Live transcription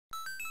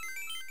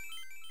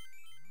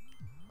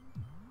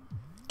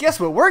Guess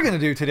what we're gonna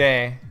do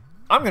today?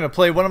 I'm gonna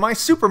play one of my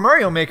Super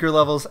Mario Maker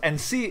levels and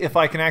see if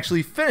I can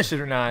actually finish it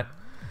or not.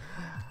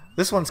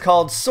 This one's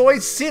called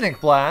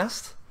Scenic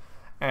Blast,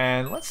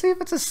 and let's see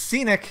if it's as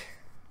scenic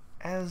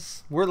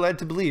as we're led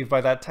to believe by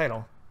that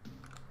title.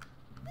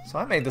 So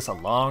I made this a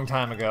long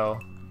time ago,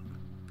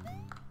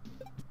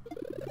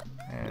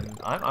 and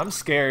I'm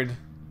scared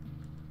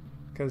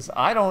because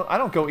I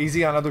don't go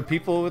easy on other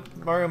people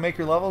with Mario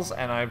Maker levels,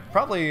 and I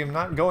probably am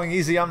not going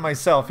easy on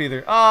myself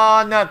either.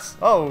 Ah, nuts!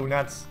 Oh,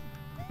 nuts!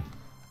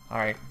 All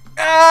right.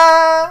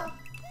 Ah!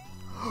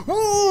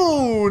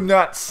 Ooh,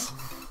 nuts!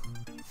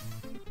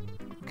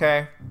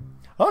 Okay.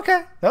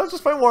 Okay, that was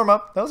just my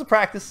warm-up. That was a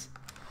practice.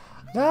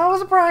 That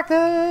was a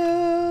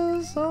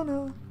practice! Oh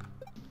no.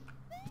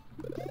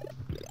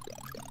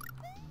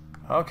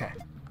 Okay.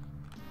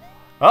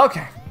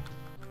 Okay.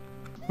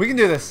 We can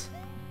do this.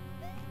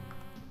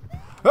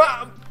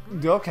 Ah!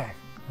 Okay.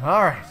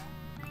 Alright.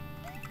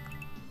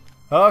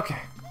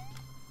 Okay.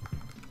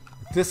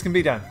 This can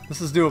be done.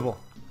 This is doable.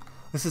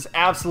 This is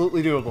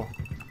absolutely doable.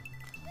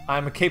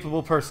 I'm a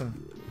capable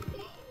person.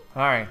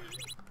 Alright.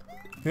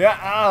 Yeah,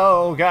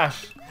 oh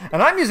gosh.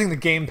 And I'm using the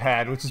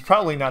gamepad, which is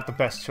probably not the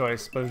best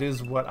choice, but it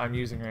is what I'm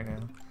using right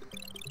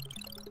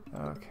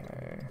now.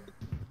 Okay.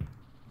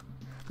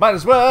 Might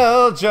as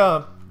well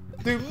jump.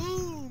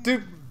 Doop,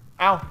 doop,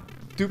 ow,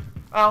 doop,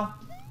 ow.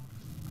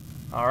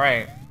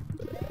 Alright.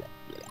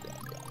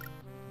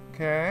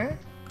 Okay.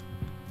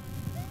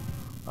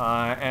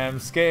 I am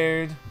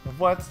scared of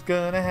what's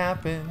gonna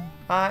happen.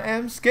 I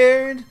am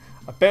scared.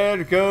 I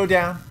better go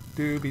down.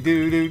 Doobie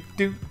doo doo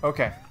doo.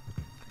 Okay.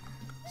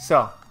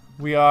 So,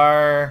 we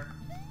are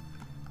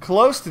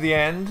close to the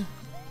end.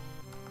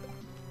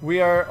 We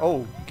are,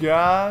 oh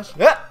gosh.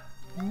 Ah!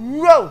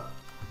 Whoa!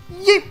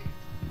 Yeep!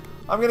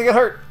 I'm gonna get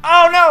hurt.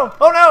 Oh no!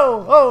 Oh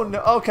no! Oh no!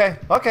 Okay,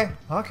 okay,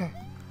 okay.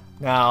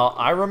 Now,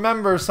 I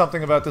remember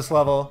something about this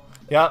level.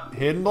 Yep,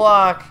 hidden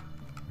block.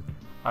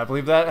 I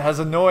believe that has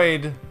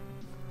annoyed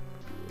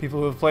people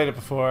who have played it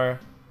before.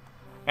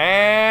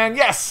 And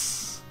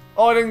yes!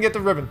 Oh, I didn't get the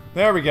ribbon.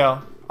 There we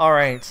go.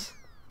 Alright.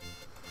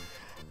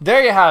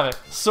 There you have it.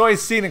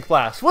 Scenic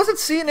Blast. Was it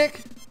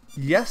scenic?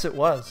 Yes, it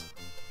was.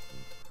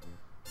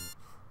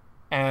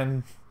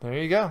 And there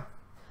you go.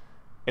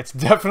 It's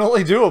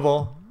definitely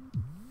doable.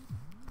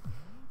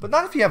 But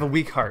not if you have a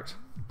weak heart.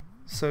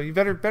 So you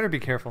better be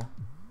careful.